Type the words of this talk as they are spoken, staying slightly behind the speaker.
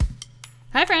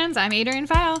Hi friends, I'm Adrian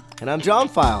File. And I'm John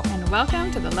File. And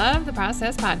welcome to the Love the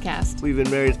Process podcast. We've been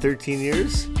married 13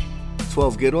 years,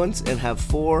 12 good ones, and have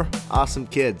 4 awesome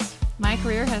kids. My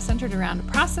career has centered around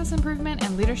process improvement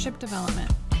and leadership development.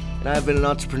 And I've been an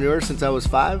entrepreneur since I was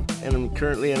 5, and I'm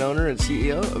currently an owner and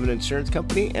CEO of an insurance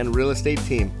company and real estate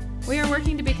team. We are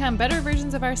working to become better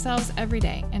versions of ourselves every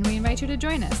day, and we invite you to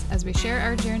join us as we share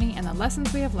our journey and the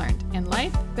lessons we have learned in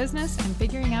life, business, and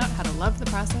figuring out how to love the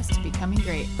process to becoming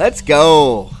great. Let's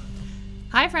go.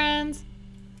 Hi, friends.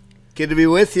 Good to be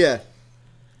with you.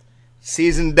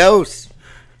 Season dose.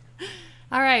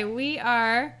 All right, we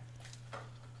are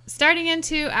starting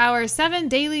into our 7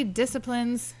 daily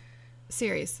disciplines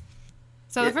series.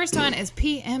 So the first one is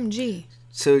PMG.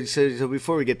 So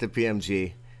before we get to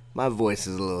PMG, my voice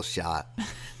is a little shot,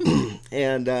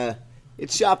 and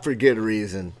it's shot for good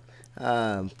reason.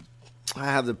 I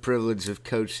have the privilege of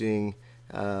coaching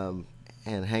and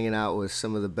hanging out with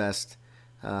some of the best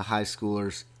high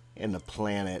schoolers in the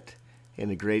planet in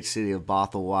the great city of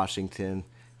Bothell, Washington,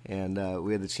 and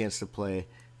we had the chance to play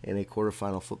in a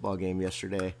quarterfinal football game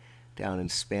yesterday down in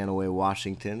Spanaway,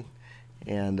 Washington,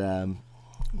 and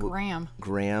Graham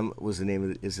is the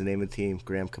name of the team,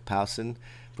 Graham Kapowson.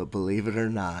 But believe it or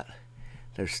not,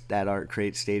 that Art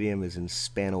Crate Stadium is in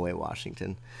Spanaway,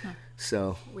 Washington. Huh.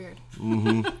 So weird.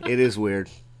 It is weird.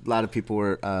 A lot of people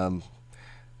were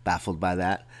baffled by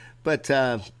that. But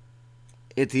at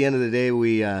the end of the day,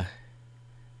 we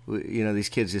these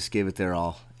kids just gave it their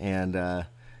all, and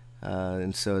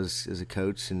so as a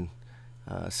coach and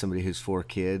somebody who's 4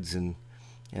 kids and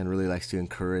really likes to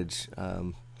encourage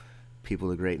people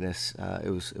to greatness, it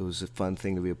was a fun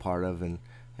thing to be a part of, and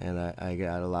I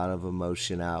got a lot of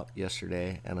emotion out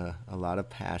yesterday and a lot of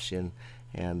passion,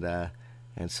 and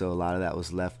so a lot of that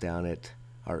was left down at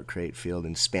Art Crate Field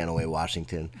in Spanaway,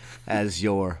 Washington, as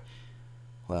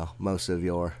most of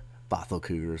your Bothell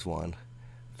Cougars won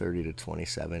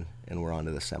 30-27, and we're on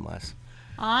to the semis.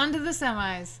 On to the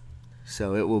semis.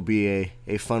 So it will be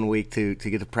a fun week to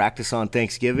get to practice on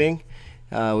Thanksgiving,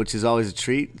 which is always a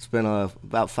treat. It's been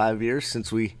about 5 years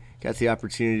since we got the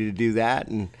opportunity to do that,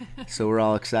 and so we're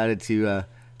all excited to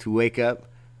wake up.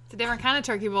 It's a different kind of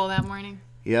turkey bowl that morning.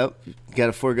 Yep, got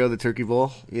to forego the turkey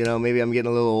bowl. Maybe I'm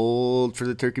getting a little old for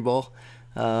the turkey bowl.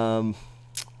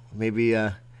 Maybe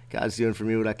God's doing for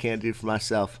me what I can't do for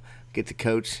myself. Get to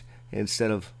coach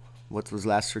instead of what was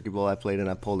last turkey bowl I played in.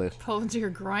 I pulled it. Pulled your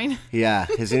groin? Yeah.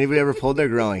 Has anybody ever pulled their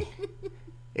groin?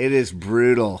 It is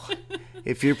brutal.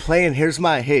 If you're playing,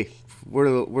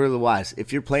 we're the wise.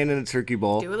 If you're playing in a turkey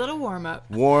bowl, do a little warm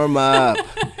up.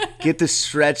 Get the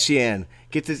stretch in.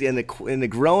 Get this, and the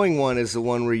growing one is the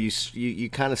one where you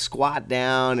kind of squat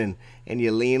down and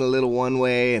you lean a little one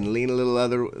way and lean a little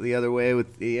the other way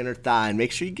with the inner thigh, and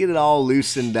make sure you get it all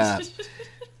loosened up.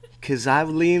 Because I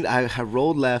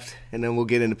rolled left, and then we'll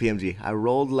get into PMG. I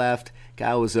rolled left,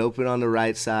 guy was open on the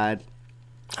right side.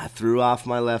 I threw off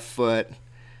my left foot.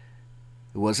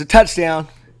 It was a touchdown.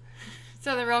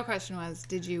 So the real question was,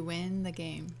 did you win the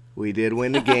game? We did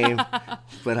win the game,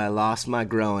 but I lost my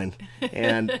groin.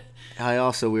 And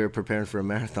we were preparing for a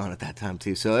marathon at that time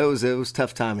too. So it was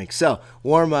tough timing. So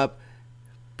warm up,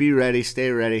 be ready, stay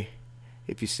ready.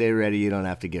 If you stay ready, you don't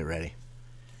have to get ready.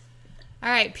 All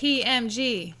right,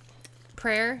 PMG,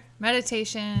 prayer,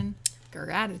 meditation,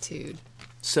 gratitude.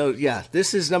 So yeah,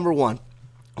 this is number 1.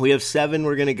 We have 7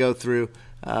 we're going to go through.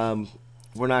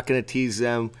 We're not going to tease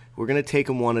them. We're going to take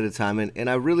them one at a time. And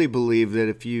I really believe that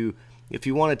if you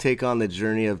want to take on the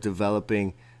journey of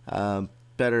developing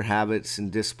better habits and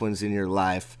disciplines in your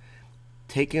life,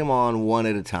 take them on one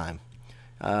at a time.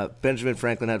 Benjamin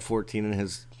Franklin had 14 in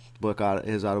his book,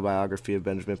 his autobiography of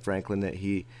Benjamin Franklin, that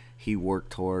he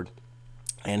worked toward.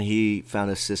 And he found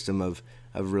a system of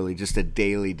really just a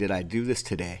daily, did I do this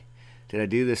today? Did I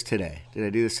do this today? Did I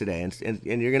do this today? And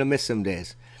you're going to miss some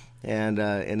days. And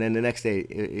then the next day,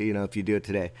 if you do it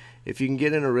today, if you can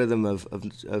get in a rhythm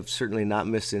of certainly not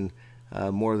missing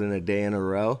more than a day in a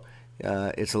row,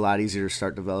 it's a lot easier to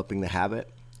start developing the habit,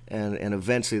 and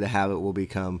eventually the habit will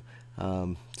become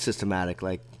systematic,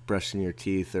 like brushing your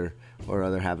teeth or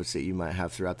other habits that you might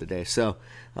have throughout the day. So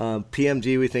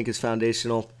PMG we think is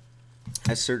foundational.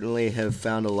 I certainly have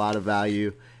found a lot of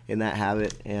value in that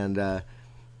habit, and a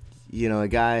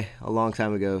guy a long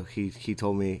time ago, he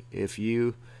told me, if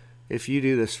you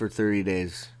do this for 30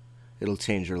 days, it'll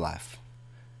change your life.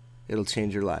 It'll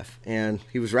change your life. And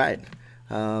he was right.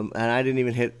 And I didn't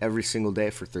even hit every single day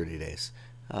for 30 days.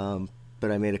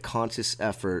 But I made a conscious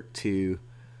effort to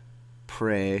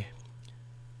pray,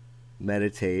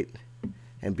 meditate,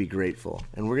 and be grateful.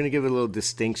 And we're going to give it a little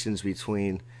distinctions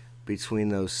between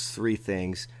those 3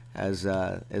 things as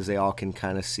they all can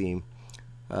kind of seem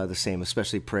the same,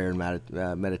 especially prayer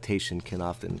and meditation can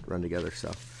often run together.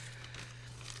 So,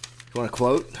 you want a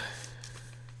quote?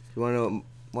 You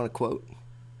want a quote?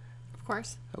 Of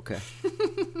course. Okay.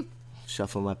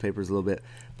 Shuffle my papers a little bit.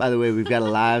 By the way, we've got a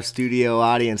live studio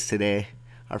audience today.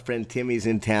 Our friend Timmy's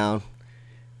in town.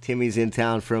 Timmy's in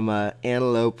town from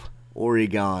Antelope,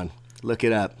 Oregon. Look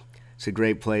it up. It's a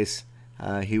great place.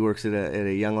 He works at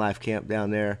a Young Life camp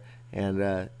down there,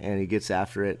 and he gets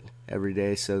after it every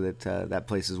day so that that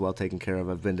place is well taken care of.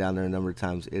 I've been down there a number of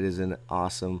times. It is an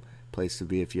awesome place to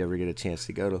be if you ever get a chance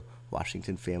to go to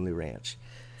Washington Family Ranch.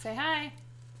 Say hi.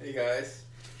 Hey guys.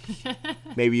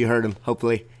 Maybe you heard him.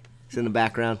 Hopefully, it's in the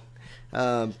background.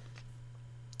 Martin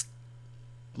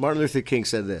Luther King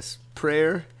said this: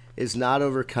 prayer is not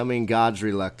overcoming God's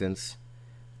reluctance,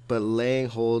 but laying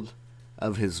hold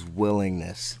of his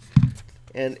willingness.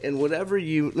 And whatever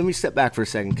you, let me step back for a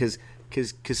second, because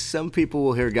some people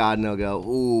will hear God and they'll go,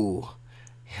 ooh,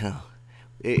 you know,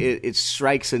 it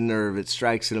strikes a nerve, it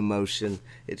strikes an emotion,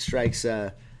 it strikes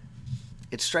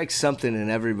something in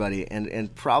everybody,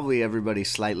 and probably everybody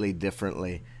slightly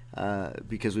differently,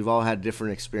 because we've all had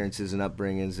different experiences and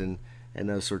upbringings and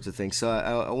those sorts of things. So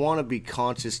I want to be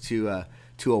conscious to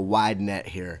a wide net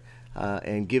here,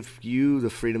 and give you the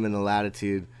freedom and the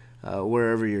latitude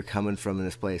wherever you're coming from in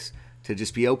this place to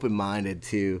just be open-minded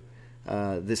to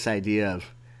this idea of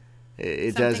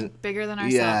it Something doesn't bigger than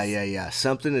ourselves. yeah,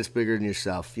 something that's bigger than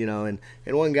yourself, you know. And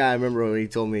one guy, I remember when he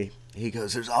told me, he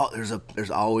goes, there's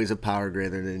always a power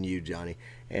greater than you, Johnny.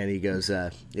 And he goes,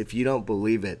 if you don't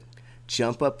believe it,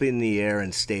 jump up in the air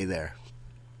and stay there.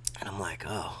 And I'm like,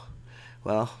 oh,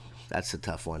 well, that's a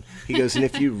tough one. He goes, and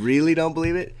if you really don't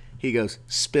believe it, he goes,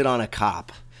 spit on a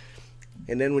cop.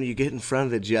 And then when you get in front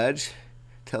of the judge,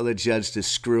 tell the judge to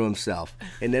screw himself.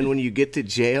 And then when you get to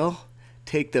jail,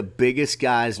 take the biggest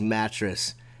guy's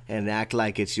mattress and act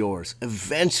like it's yours.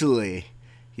 Eventually,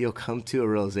 you'll come to a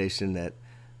realization that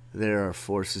there are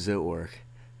forces at work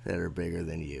that are bigger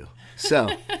than you. So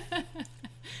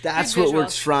that's what we're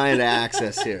trying to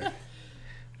access here,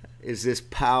 is this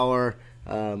power.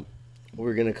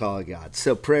 We're going to call it God.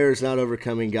 So prayer is not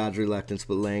overcoming God's reluctance,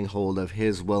 but laying hold of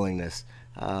his willingness.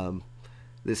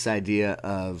 This idea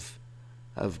of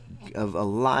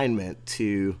alignment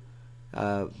to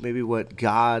maybe what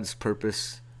God's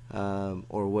purpose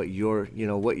or what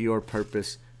your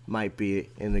purpose might be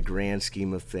in the grand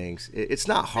scheme of things. It's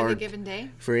not hard for any given day.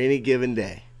 For any given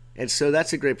day. And so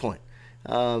that's a great point.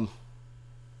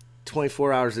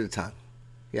 24 hours at a time.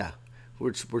 Yeah,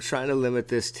 we're trying to limit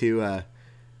this to a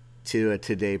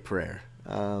today prayer.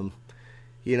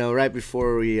 Right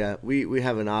before we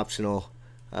have an optional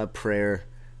prayer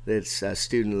that's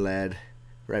student led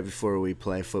right before we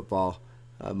play football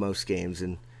most games,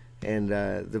 and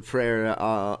the prayer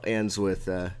ends with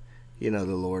the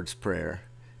Lord's Prayer,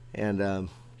 and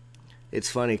it's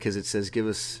funny because it says, "Give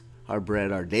us our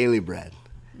bread, our daily bread,"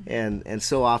 and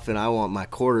so often I want my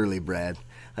quarterly bread.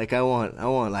 Like I want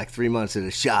like 3 months at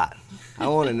a shot. I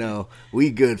want to know we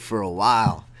good for a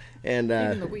while, and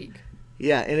even the week.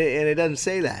 Yeah, and it doesn't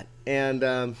say that,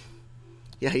 and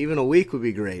even a week would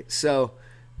be great. So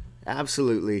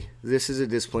absolutely, this is a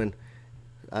discipline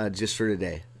just for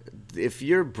today. If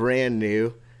you're brand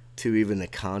new to even the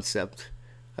concept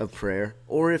of prayer,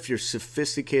 or if you're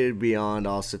sophisticated beyond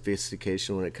all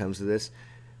sophistication when it comes to this,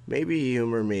 maybe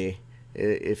humor me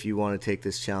if you want to take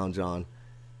this challenge on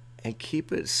and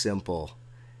keep it simple.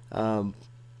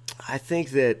 I think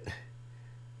that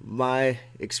my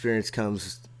experience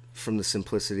comes from the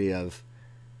simplicity of,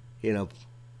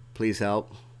 please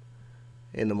help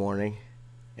in the morning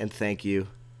and thank you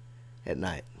at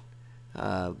night.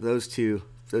 Those two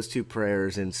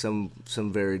prayers in some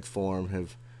varied form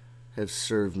have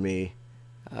served me,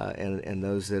 and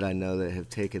those that I know that have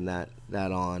taken that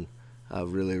on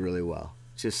really, really well.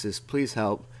 Just this, please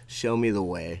help, show me the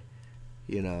way,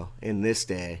 in this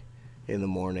day, in the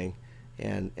morning,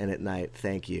 and at night,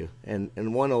 thank you.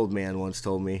 And one old man once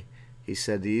told me, he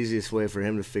said the easiest way for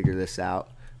him to figure this out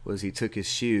was he took his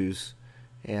shoes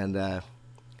and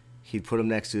he'd put them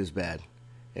next to his bed.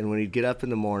 And when he'd get up in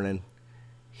the morning,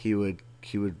 he would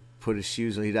put his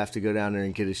shoes on. He'd have to go down there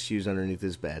and get his shoes underneath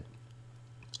his bed.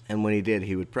 And when he did,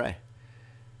 he would pray.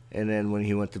 And then when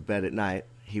he went to bed at night,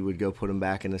 he would go put them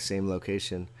back in the same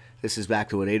location. This is back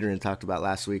to what Adrian talked about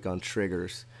last week on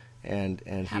triggers, and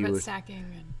habit stacking.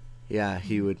 Yeah,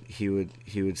 he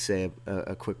would say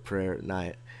a quick prayer at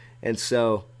night, and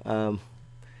so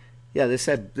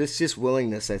this just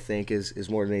willingness, I think, is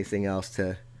more than anything else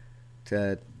to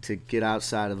get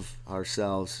outside of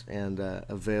ourselves and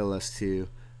avail us to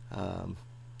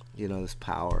this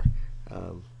power,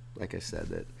 like I said,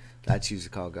 that I choose to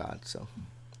call God. So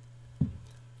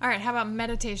All right, how about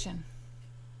meditation?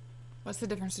 What's the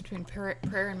difference between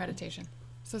prayer and meditation?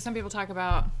 So some people talk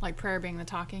about like prayer being the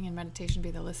talking and meditation be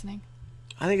the listening.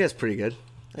 I think that's pretty good.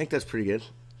 I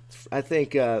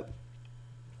think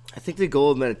the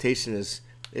goal of meditation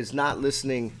is not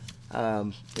listening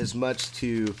as much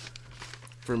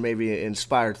for maybe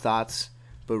inspired thoughts,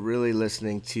 but really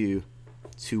listening to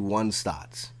one's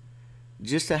thoughts,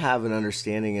 just to have an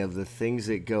understanding of the things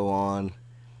that go on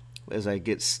as I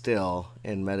get still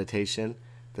in meditation,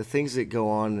 the things that go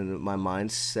on and my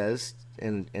mind says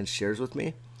and shares with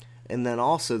me, and then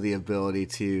also the ability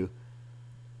to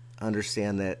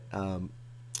understand that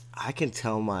I can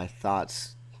tell my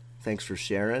thoughts, thanks for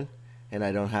sharing, and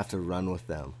I don't have to run with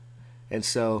them. And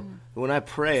so when I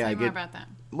pray, Say more about that.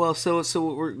 Well,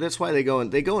 that's why they go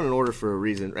in an order for a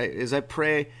reason, right? As I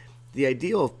pray, the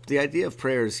idea of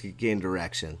prayer is to gain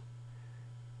direction,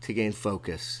 to gain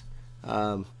focus.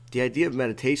 The idea of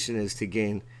meditation is to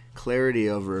gain clarity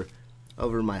over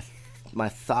my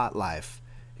thought life.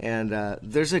 And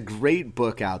there's a great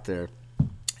book out there,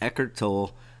 Eckhart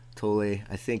Tolle.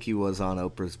 I think he was on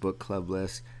Oprah's book club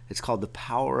list. It's called The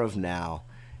Power of Now,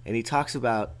 and he talks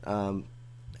about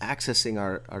accessing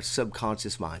our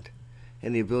subconscious mind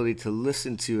and the ability to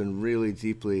listen to and really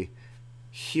deeply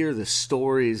hear the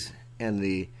stories and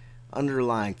the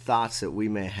underlying thoughts that we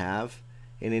may have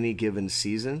in any given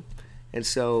season. And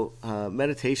so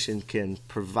meditation can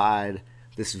provide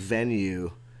this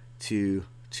venue to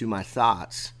my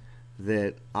thoughts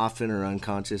that often are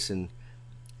unconscious and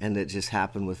that just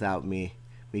happen without me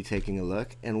taking a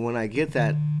look. And when I get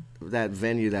that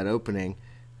venue, that opening,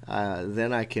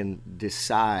 then I can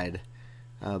decide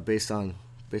based on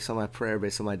my prayer,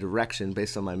 based on my direction,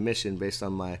 based on my mission, based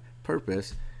on my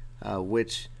purpose,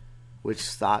 which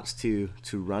thoughts to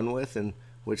run with and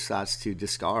which thoughts to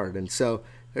discard. And so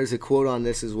there's a quote on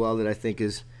this as well that I think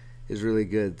is really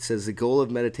good. It says, the goal of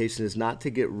meditation is not to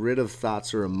get rid of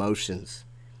thoughts or emotions.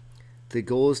 The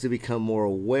goal is to become more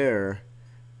aware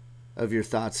of your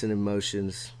thoughts and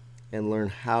emotions and learn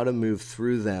how to move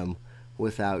through them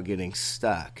without getting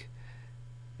stuck.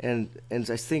 And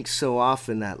I think so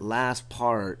often that last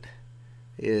part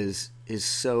is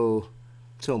so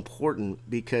important,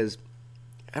 because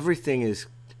everything is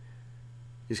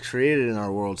created in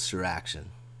our world through action,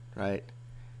 right?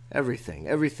 Everything,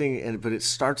 but it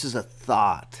starts as a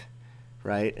thought,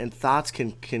 right? And thoughts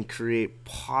can create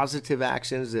positive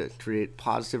actions that create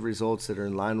positive results that are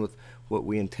in line with what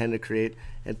we intend to create.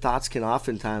 And thoughts can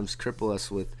oftentimes cripple us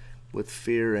with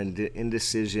fear and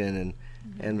indecision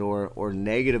and or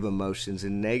negative emotions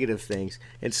and negative things.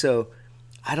 And so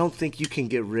I don't think you can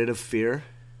get rid of fear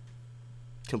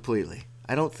completely.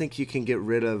 I don't think you can get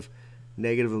rid of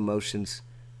negative emotions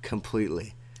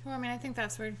completely. Well, I mean, I think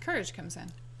that's where courage comes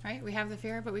in, right? We have the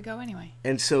fear, but we go anyway.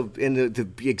 And so,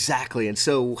 exactly. And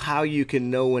so how you can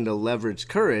know when to leverage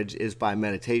courage is by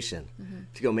meditation.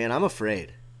 To go, man, I'm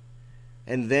afraid.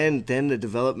 And then the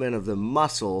development of the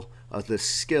muscle of the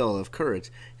skill of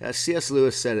courage. C.S.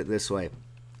 Lewis said it this way.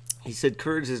 He said,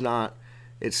 courage is not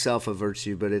itself a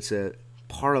virtue, but it's a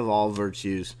part of all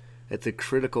virtues at the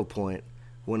critical point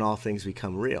when all things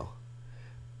become real.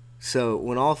 So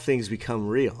when all things become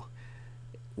real,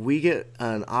 we get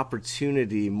an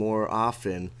opportunity more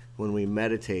often when we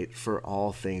meditate for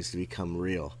all things to become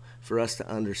real, for us to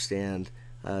understand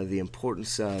the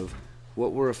importance of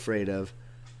what we're afraid of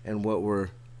and what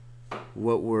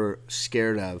we're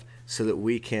scared of, so that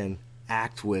we can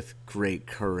act with great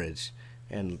courage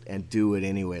and do it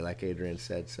anyway, like Adrian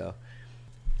said. So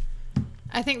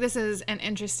I think this is an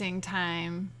interesting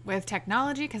time with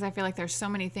technology, because I feel like there's so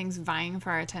many things vying for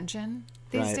our attention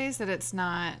these days that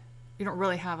you don't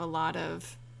really have a lot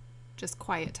of just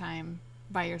quiet time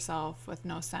by yourself with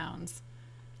no sounds,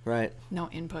 right? No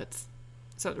inputs.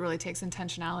 So it really takes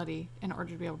intentionality in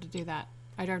order to be able to do that.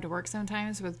 I drive to work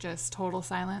sometimes with just total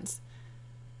silence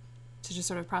to just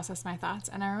sort of process my thoughts.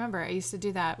 And I remember I used to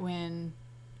do that when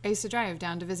I used to drive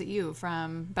down to visit you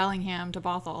from Bellingham to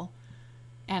Bothell.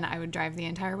 And I would drive the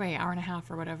entire way, hour and a half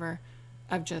or whatever,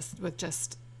 with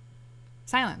just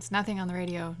silence, nothing on the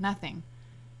radio, nothing.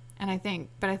 And I think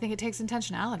it takes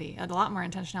intentionality, a lot more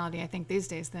intentionality, I think, these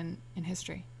days than in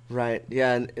history. Right.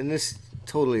 Yeah. And this,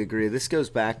 totally agree. This goes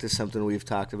back to something we've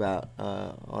talked about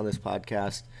on this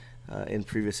podcast in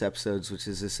previous episodes, which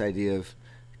is this idea of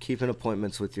keeping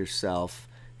appointments with yourself.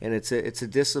 And it's a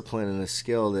discipline and a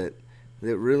skill that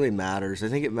really matters. I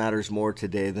think it matters more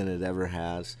today than it ever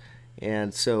has.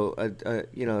 And so,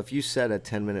 if you set a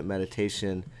 10-minute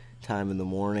meditation time in the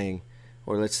morning,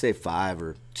 or let's say 5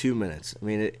 or 2 minutes. I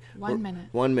mean, 1 minute.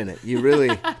 1 minute. You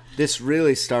really, this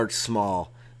really starts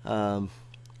small.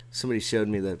 somebody showed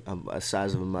me the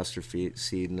size of a mustard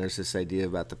seed, and there's this idea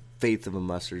about the faith of a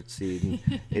mustard seed,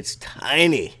 and it's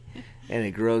tiny, and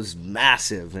it grows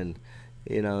massive, and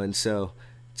and so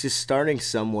just starting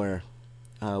somewhere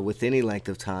with any length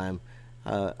of time.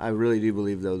 I really do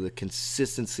believe, though, the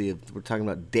consistency of, we're talking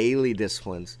about daily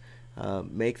disciplines.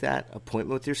 Make that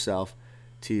appointment with yourself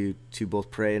to both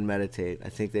pray and meditate. I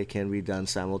think they can be done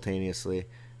simultaneously.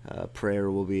 Prayer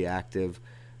will be active,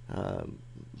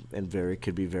 and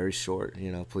could be very short.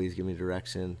 Please give me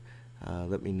direction.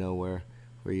 Let me know where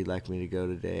you'd like me to go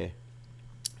today.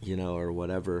 Or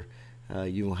whatever.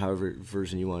 However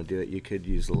version you want to do it. You could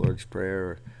use the Lord's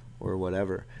Prayer or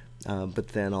whatever. But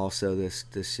then also this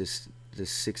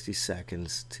 60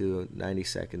 seconds to 90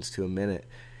 seconds to a minute.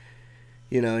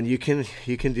 And you can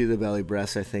do the belly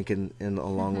breaths, I think, and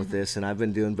along with this. And I've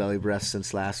been doing belly breaths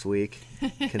since last week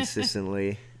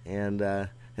consistently, and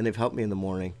they've helped me in the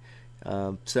morning.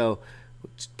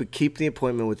 But keep the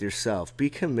appointment with yourself. Be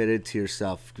committed to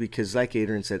yourself, because like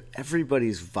Adrian said,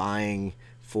 everybody's vying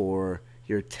for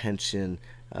your attention,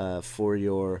 for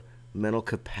your mental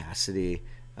capacity.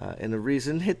 And the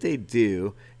reason that they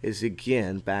do is,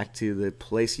 again, back to the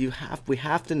place we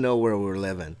have to know where we're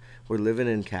living. We're living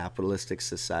in capitalistic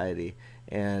society,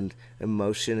 and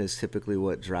emotion is typically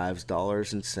what drives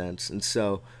dollars and cents. And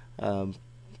so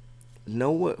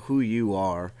know who you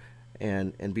are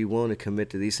and be willing to commit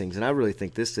to these things. And I really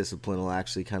think this discipline will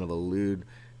actually kind of allude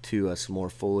to us more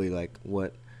fully, like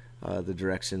what the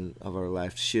direction of our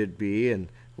life should be and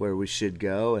where we should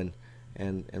go, and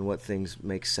what things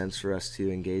make sense for us to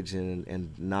engage in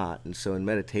and not. And so in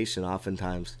meditation,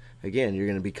 oftentimes, again, you're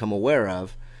going to become aware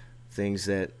of things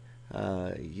that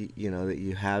that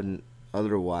you hadn't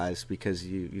otherwise, because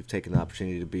you've taken the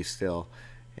opportunity to be still.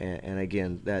 And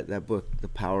again, that book, The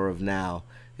Power of Now,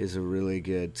 is a really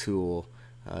good tool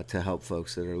to help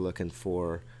folks that are looking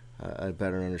for a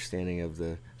better understanding of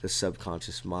the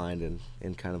subconscious mind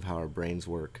and kind of how our brains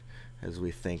work as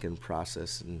we think and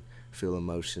process and feel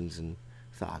emotions and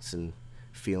thoughts and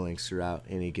feelings throughout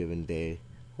any given day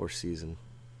or season.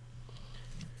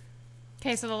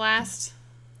 Okay, so the last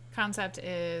concept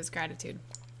is gratitude.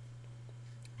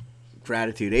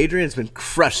 Gratitude. Adrian's been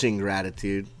crushing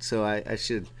gratitude, so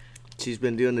she's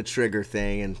been doing the trigger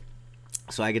thing, and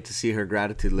so I get to see her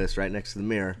gratitude list right next to the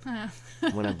mirror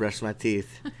when I brush my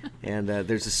teeth. And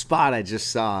there's a spot I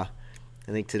just saw,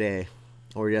 I think today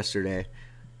or yesterday,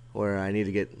 where I need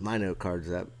to get my note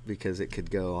cards up because it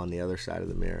could go on the other side of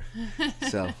the mirror.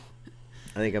 So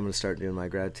I think I'm going to start doing my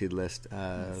gratitude list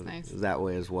that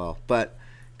way as well. But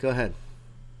go ahead.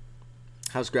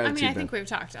 How's gratitude I think we've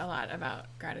talked a lot about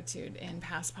gratitude in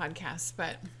past podcasts,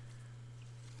 but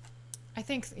I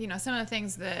think, some of the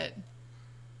things that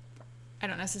I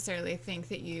don't necessarily think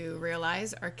that you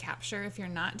realize or capture if you're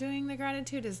not doing the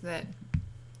gratitude is that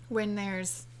when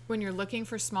you're looking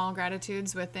for small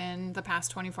gratitudes within the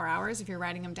past 24 hours, if you're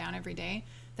writing them down every day,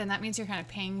 then that means you're kind of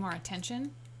paying more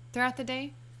attention throughout the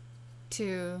day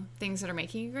to things that are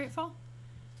making you grateful.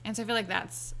 And so I feel like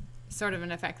that's sort of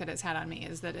an effect that it's had on me,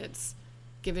 is that it's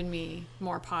given me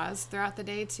more pause throughout the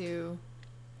day to,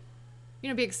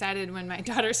 be excited when my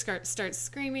daughter starts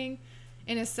screaming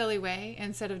in a silly way,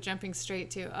 instead of jumping straight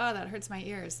to, oh, that hurts my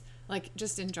ears. Like,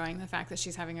 just enjoying the fact that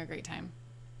she's having a great time.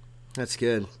 That's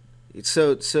good.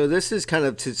 So this is kind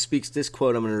of this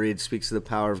quote I'm going to read speaks to the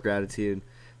power of gratitude.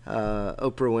 Oprah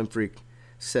Winfrey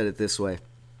said it this way: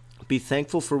 "Be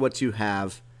thankful for what you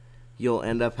have, you'll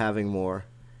end up having more.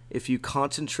 If you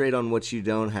concentrate on what you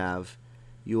don't have,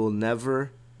 you will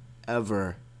never,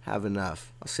 ever have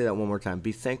enough." I'll say that one more time.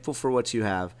 Be thankful for what you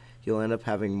have, you'll end up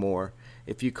having more.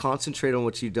 If you concentrate on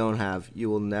what you don't have, you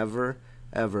will never,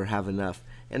 ever have enough.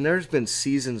 And there's been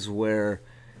seasons where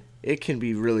it can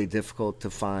be really difficult to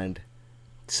find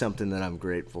something that I'm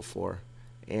grateful for.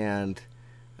 And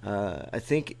I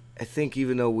think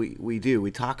even though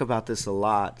we talk about this a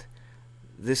lot,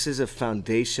 this is a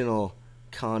foundational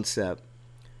concept.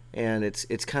 And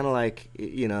it's kind of like,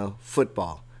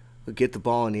 football. We get the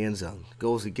ball in the end zone.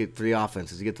 Goals to get for the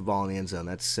offense is to get the ball in the end zone.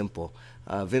 That's simple.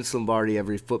 Vince Lombardi,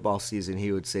 every football season,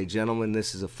 he would say, "Gentlemen,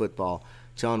 this is a football."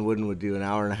 John Wooden would do an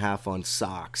hour and a half on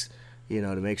socks,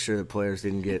 to make sure the players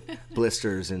didn't get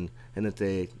blisters and that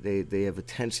they have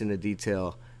attention to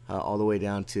detail all the way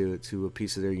down to a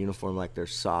piece of their uniform like their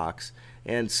socks.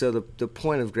 And so the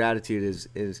point of gratitude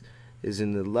is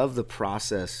in the love the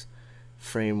process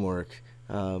framework.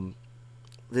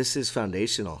 This is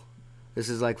foundational. This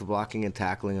is like the blocking and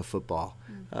tackling of football.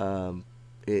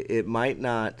 It might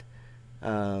not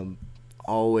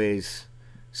always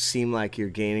seem like you're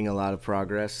gaining a lot of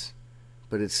progress,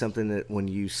 but it's something that when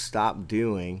you stop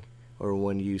doing or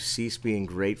when you cease being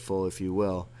grateful, if you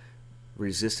will,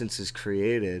 resistance is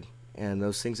created, and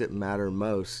those things that matter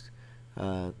most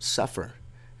suffer.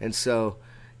 And so,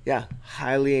 yeah,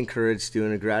 highly encourage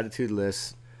doing a gratitude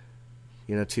list,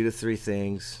 2 to 3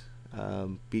 things,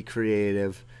 be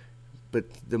creative. But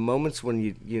the moments when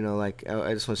I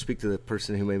just want to speak to the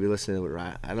person who may be listening,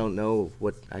 I don't know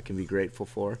what I can be grateful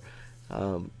for.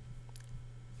 We're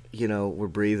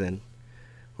breathing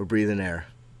air.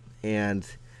 And,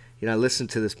 I listened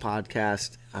to this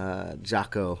podcast,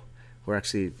 Jocko. We're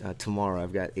actually, tomorrow,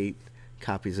 I've got 8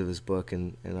 copies of his book,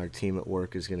 and our team at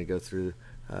work is going to go through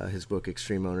his book,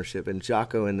 Extreme Ownership. And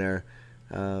Jocko in there,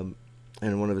 in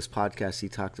one of his podcasts, he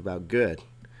talked about good.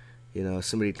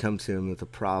 Somebody'd come to him with a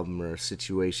problem or a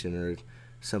situation or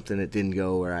something that didn't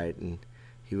go right, and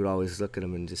he would always look at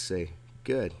him and just say,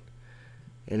 good.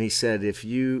 And he said, if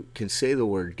you can say the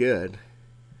word good,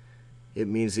 it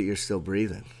means that you're still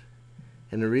breathing.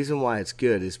 And the reason why it's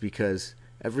good is because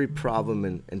every problem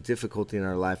and difficulty in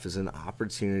our life is an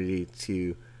opportunity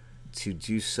to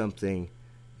do something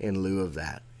in lieu of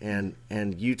that.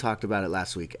 And you talked about it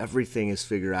last week. Everything is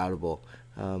figure outable.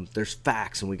 There's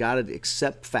facts, and we got to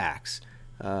accept facts.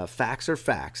 Facts are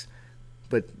facts,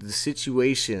 but the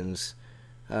situations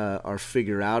are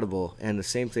figure outable, and the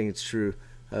same thing is true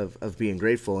of being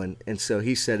grateful. And so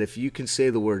he said, if you can say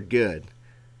the word good,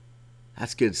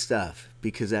 that's good stuff,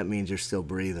 because that means you're still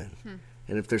breathing.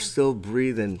 And if there's still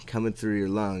breathing coming through your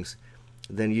lungs,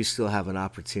 then you still have an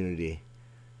opportunity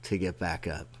to get back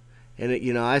up.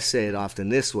 And I say it often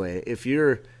this way: if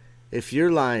you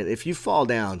fall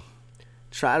down,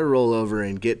 try to roll over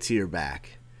and get to your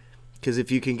back, because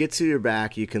if you can get to your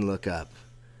back, you can look up,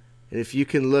 and if you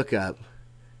can look up,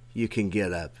 you can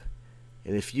get up,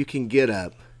 and if you can get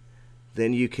up,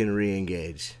 then you can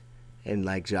re-engage, and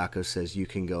like Jocko says, you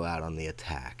can go out on the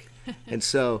attack. And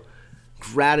so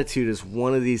gratitude is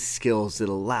one of these skills that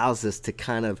allows us to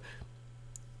kind of,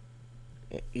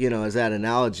 as that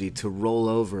analogy, to roll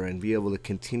over and be able to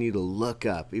continue to look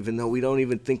up, even though we don't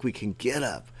even think we can get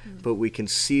up, but we can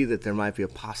see that there might be a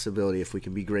possibility if we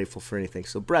can be grateful for anything.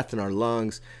 So breath in our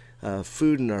lungs,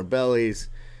 food in our bellies,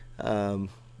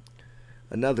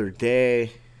 another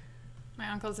day. My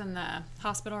uncle's in the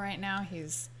hospital right now. He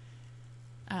was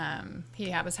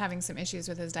having some issues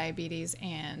with his diabetes,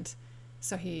 and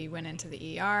so he went into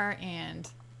the ER, and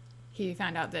he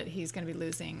found out that he's going to be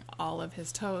losing all of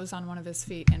his toes on one of his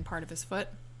feet and part of his foot.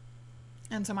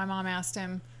 And so my mom asked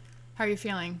him, how are you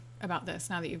feeling about this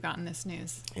now that you've gotten this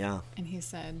news? Yeah. And he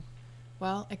said,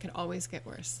 well, it could always get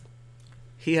worse.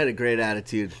 He had a great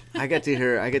attitude. I get to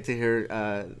hear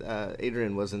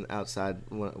Adrian wasn't outside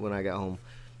when I got home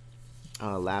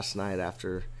last night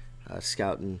after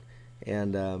scouting,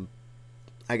 and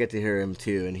I get to hear him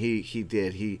too. And he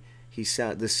did. He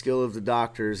sound the skill of the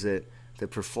doctors that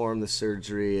performed the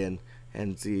surgery,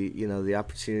 and the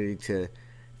opportunity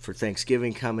for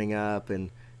Thanksgiving coming up,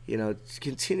 and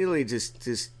continually just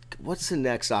what's the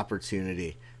next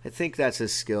opportunity. I think that's a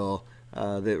skill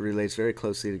that relates very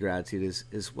closely to gratitude.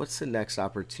 Is what's the next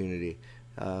opportunity.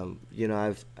 I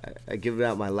give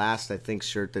out my last, I think,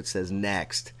 shirt that says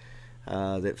next,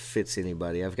 that fits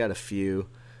anybody. I've got a few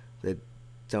that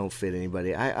don't fit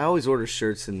anybody. I always order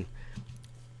shirts in a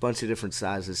bunch of different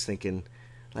sizes, thinking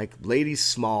like ladies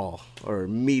small or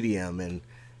medium, and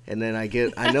then I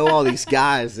know all these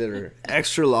guys that are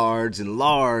extra large and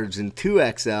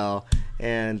 2XL,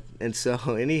 and so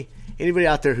anybody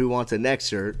out there who wants a next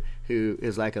shirt who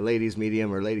is like a ladies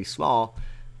medium or ladies small,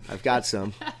 I've got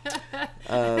some. I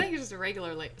think it's just a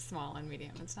regular small and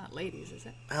medium. It's not ladies, is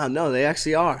it? Oh no, they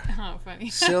actually are. Oh, funny.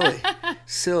 Silly.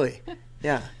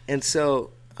 Yeah. And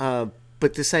so,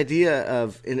 but this idea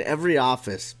of, in every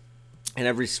office, in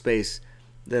every space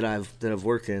that I've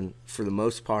worked in, for the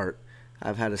most part,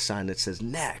 I've had a sign that says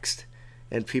next,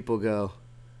 and people go,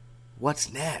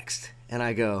 "What's next?" And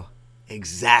I go,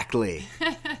 "Exactly,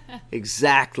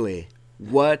 exactly.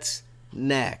 What's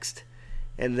next?"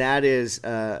 And that is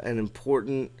an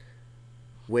important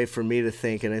way for me to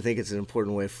think, and I think it's an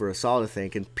important way for us all to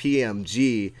think. And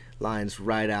PMG lines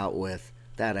right out with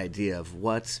that idea of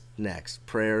what's next.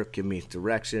 Prayer, give me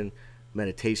direction.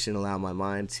 Meditation, allow my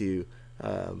mind to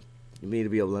me to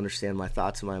be able to understand my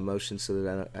thoughts and my emotions, so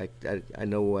that I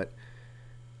know what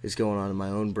is going on in my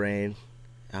own brain.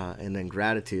 And then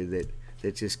gratitude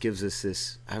that just gives us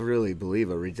this, I really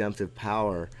believe, a redemptive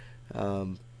power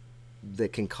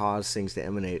that can cause things to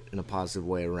emanate in a positive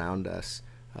way around us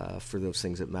for those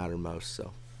things that matter most.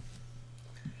 So,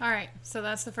 all right, so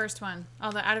that's the first one.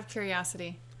 Although, out of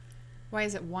curiosity, why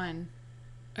is it one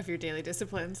of your daily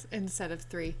disciplines instead of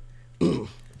 3?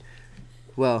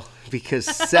 Well, because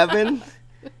 7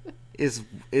 is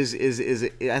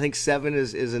I think 7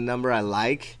 is a number I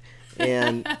like,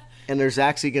 and there's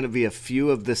actually going to be a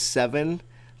few of the 7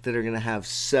 that are going to have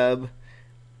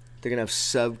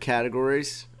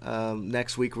subcategories.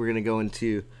 Next week we're going to go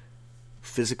into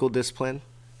physical discipline,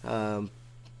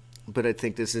 but I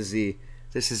think this is the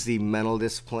mental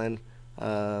discipline,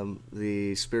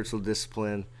 the spiritual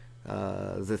discipline,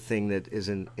 the thing that is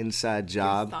an inside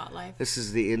job. Your thought life. This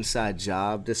is the inside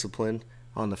job discipline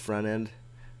on the front end.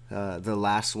 The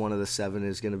last one of the 7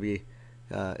 is going to be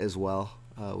as well,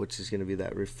 which is going to be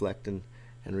that reflect and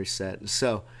reset. And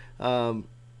so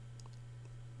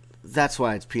that's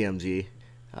why it's PMG.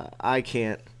 I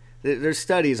can't. There's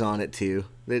studies on it too.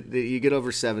 That you get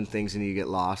over 7 things and you get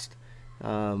lost.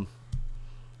 I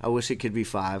wish it could be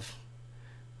 5.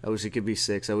 I wish it could be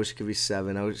 6. I wish it could be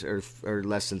 7. Or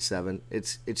less than 7.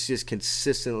 It's just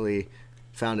consistently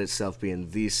found itself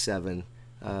being these 7,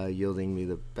 yielding me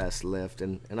the best lift.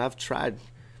 And I've tried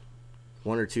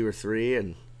 1 or 2 or 3,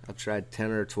 and I've tried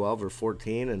 10 or 12 or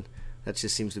 14, and that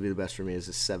just seems to be the best for me is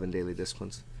the 7 daily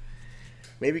disciplines.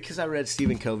 Maybe because I read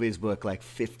Stephen Covey's book like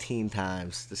 15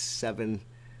 times, The 7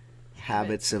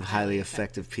 Habits of Highly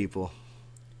Effective People.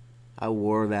 I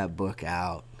wore that book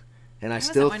out. And I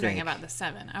still wasn't wondering about the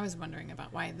 7. I was wondering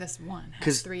about why this one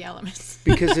has 3 elements.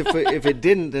 Because if it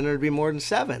didn't, then there'd be more than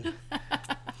 7.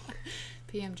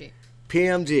 PMG.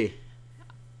 PMG.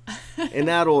 In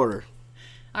that order.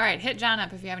 All right, hit John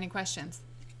up if you have any questions.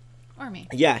 Or me.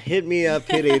 Yeah, hit me up,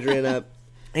 hit Adrian up.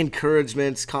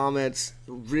 Encouragements, comments.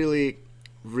 Really,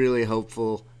 really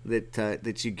hopeful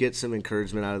that you get some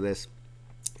encouragement out of this.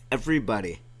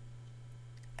 Everybody,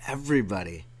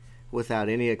 without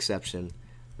any exception,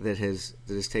 that has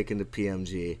taken to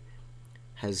PMG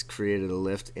has created a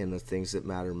lift in the things that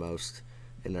matter most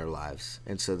in their lives.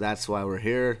 And so that's why we're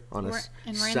here on a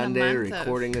Sunday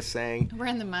recording this thing. We're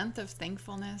in the month of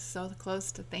thankfulness, so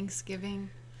close to Thanksgiving.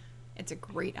 It's a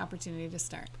great opportunity to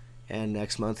start. And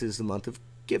next month is the month of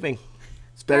giving.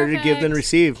 It's better to give than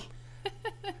receive.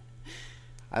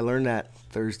 I learned that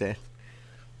Thursday.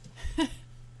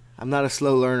 I'm not a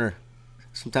slow learner.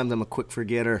 Sometimes I'm a quick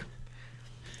forgetter.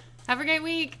 Have a great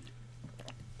week.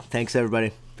 Thanks,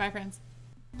 everybody. Bye, friends.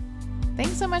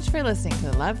 Thanks so much for listening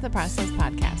to the Love the Process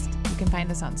podcast. You can find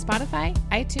us on Spotify,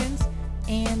 iTunes,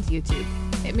 and YouTube.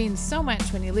 It means so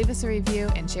much when you leave us a review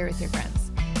and share with your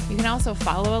friends. You can also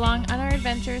follow along on our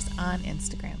adventures on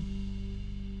Instagram.